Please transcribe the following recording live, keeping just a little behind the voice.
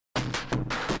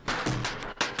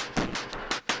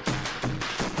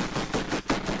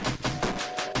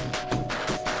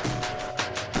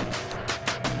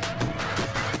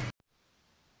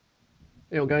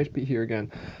Hey yo guys, Pete here again,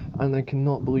 and I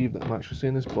cannot believe that I'm actually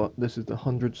saying this, but this is the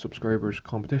 100 subscribers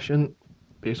competition.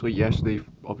 Basically, yesterday,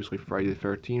 obviously Friday the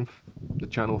 13th, the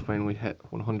channel finally hit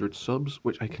 100 subs,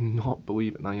 which I cannot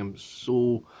believe, and I am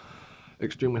so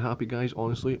extremely happy, guys,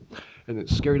 honestly. And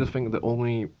it's scary to think that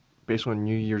only based on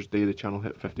New Year's Day the channel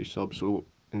hit 50 subs, so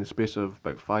in the space of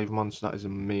about 5 months, that is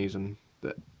amazing.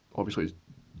 That obviously it's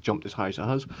jumped as high as it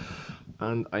has,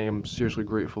 and I am seriously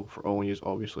grateful for all of you.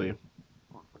 Obviously,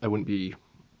 I wouldn't be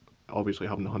obviously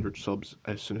having 100 subs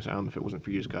as soon as I am if it wasn't for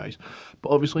you guys. But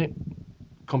obviously,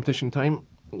 competition time.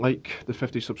 Like the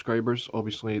 50 subscribers,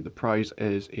 obviously the prize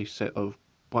is a set of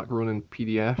Black Ronin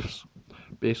PDFs.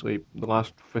 Basically, the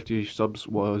last 50 subs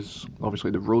was obviously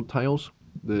the road tiles,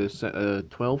 the set of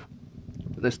 12.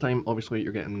 But this time, obviously,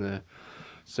 you're getting the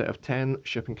set of 10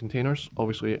 shipping containers.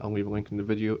 Obviously, I'll leave a link in the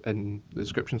video in the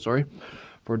description, sorry,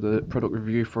 for the product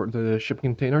review for the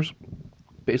shipping containers.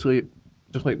 Basically,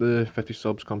 just like the 50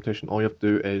 subs competition, all you have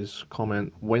to do is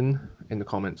comment win in the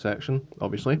comment section,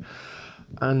 obviously,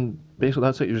 and basically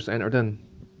that's it. You're just entered in.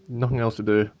 Nothing else to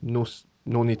do. No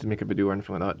need to make a video or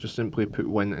anything like that. Just simply put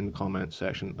win in the comment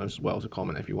section as well as a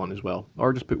comment if you want as well,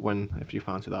 or just put win if you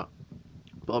fancy that.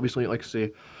 But obviously, like I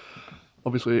say,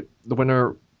 obviously the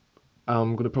winner,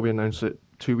 I'm going to probably announce it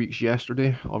 2 weeks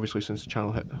yesterday. Obviously, since the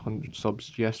channel hit 100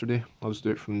 subs yesterday, I'll just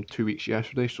do it from 2 weeks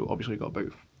yesterday. So obviously, got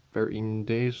about 13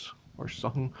 days or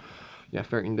something. Yeah,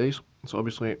 13 days. So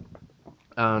obviously,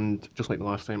 and just like the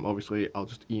last time, obviously, I'll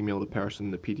just email the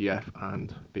person the PDF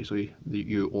and basically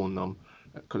you own them.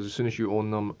 Because as soon as you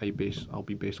own them, I'll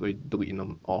be basically deleting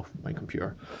them off my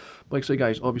computer. But like I say,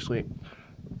 guys, obviously,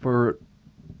 for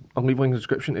I'll leave a link in the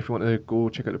description if you want to go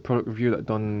check out the product review that I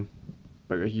done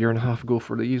about a year and a half ago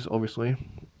for these, obviously.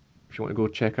 If you want to go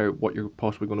check out what you're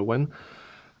possibly going to win.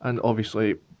 And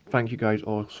obviously, thank you guys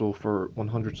also for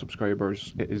 100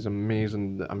 subscribers. It is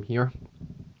amazing that I'm here.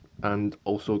 And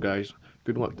also, guys,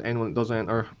 good luck to anyone that does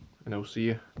enter, and I'll see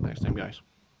you next time, guys.